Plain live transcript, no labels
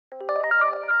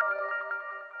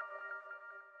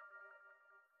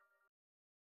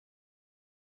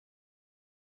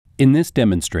In this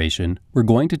demonstration, we're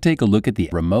going to take a look at the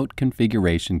remote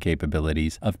configuration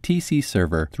capabilities of TC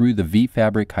Server through the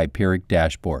vFabric Hyperic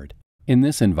dashboard. In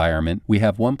this environment, we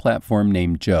have one platform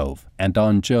named Jove, and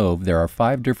on Jove there are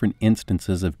 5 different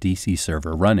instances of TC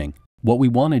Server running. What we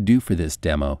want to do for this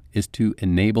demo is to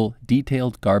enable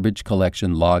detailed garbage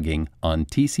collection logging on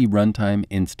TC Runtime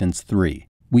Instance 3.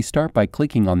 We start by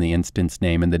clicking on the instance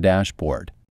name in the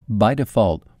dashboard. By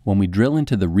default, when we drill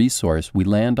into the resource, we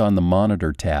land on the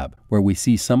Monitor tab, where we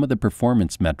see some of the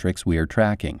performance metrics we are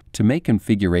tracking. To make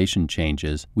configuration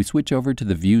changes, we switch over to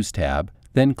the Views tab,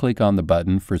 then click on the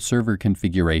button for Server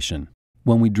Configuration.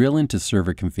 When we drill into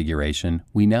Server Configuration,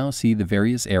 we now see the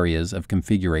various areas of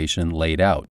configuration laid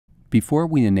out. Before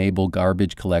we enable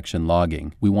garbage collection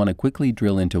logging, we want to quickly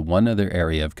drill into one other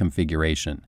area of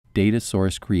configuration: data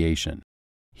source creation.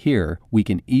 Here, we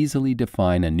can easily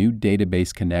define a new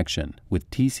database connection, with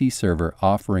TC Server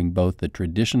offering both the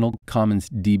traditional Commons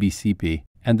DBCP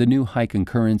and the new high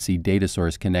concurrency data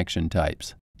source connection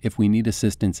types. If we need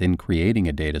assistance in creating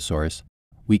a data source,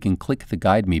 we can click the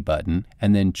Guide Me button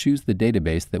and then choose the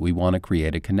database that we want to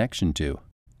create a connection to.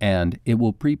 And it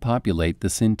will pre-populate the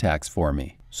syntax for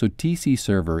me. So TC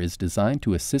Server is designed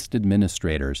to assist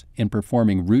administrators in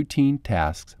performing routine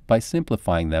tasks by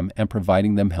simplifying them and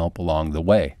providing them help along the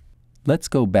way. Let's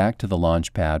go back to the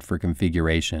Launchpad for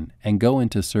configuration and go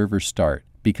into Server Start,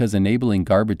 because enabling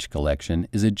garbage collection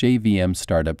is a JVM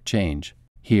startup change.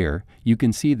 Here, you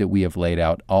can see that we have laid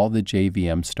out all the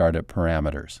JVM startup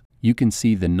parameters. You can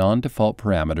see the non-default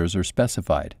parameters are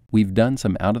specified. We've done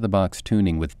some out-of-the-box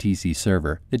tuning with TC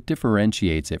Server that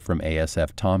differentiates it from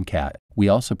ASF Tomcat. We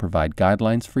also provide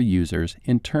guidelines for users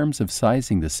in terms of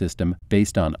sizing the system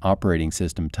based on operating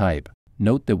system type.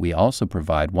 Note that we also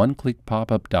provide one-click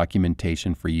pop-up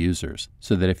documentation for users,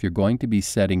 so that if you're going to be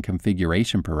setting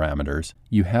configuration parameters,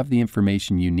 you have the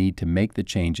information you need to make the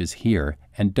changes here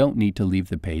and don't need to leave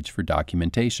the page for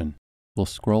documentation. We'll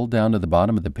scroll down to the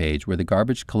bottom of the page where the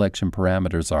garbage collection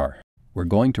parameters are. We're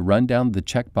going to run down the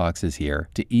checkboxes here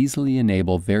to easily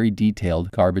enable very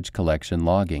detailed garbage collection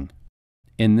logging.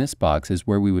 In this box is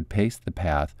where we would paste the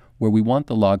path where we want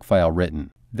the log file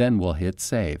written. Then we'll hit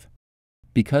Save.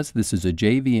 Because this is a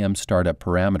JVM startup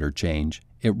parameter change,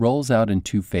 it rolls out in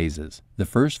 2 phases. The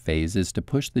first phase is to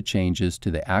push the changes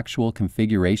to the actual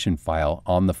configuration file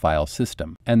on the file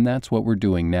system, and that's what we're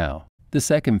doing now. The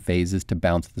second phase is to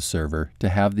bounce the server to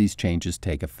have these changes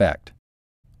take effect.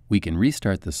 We can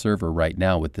restart the server right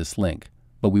now with this link,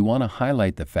 but we want to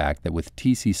highlight the fact that with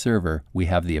TC Server, we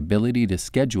have the ability to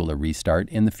schedule a restart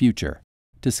in the future.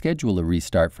 To schedule a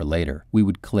restart for later, we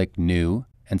would click New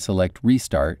and select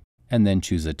Restart, and then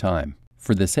choose a time.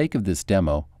 For the sake of this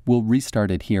demo, we'll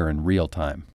restart it here in real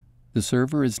time. The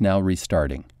server is now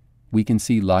restarting. We can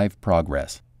see live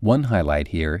progress. One highlight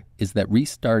here is that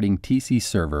restarting TC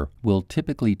Server will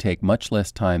typically take much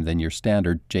less time than your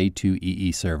standard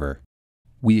J2EE server.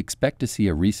 We expect to see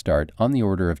a restart on the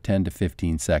order of 10 to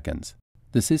 15 seconds.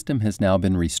 The system has now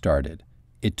been restarted.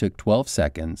 It took 12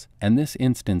 seconds, and this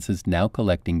instance is now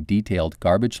collecting detailed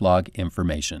garbage log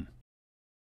information.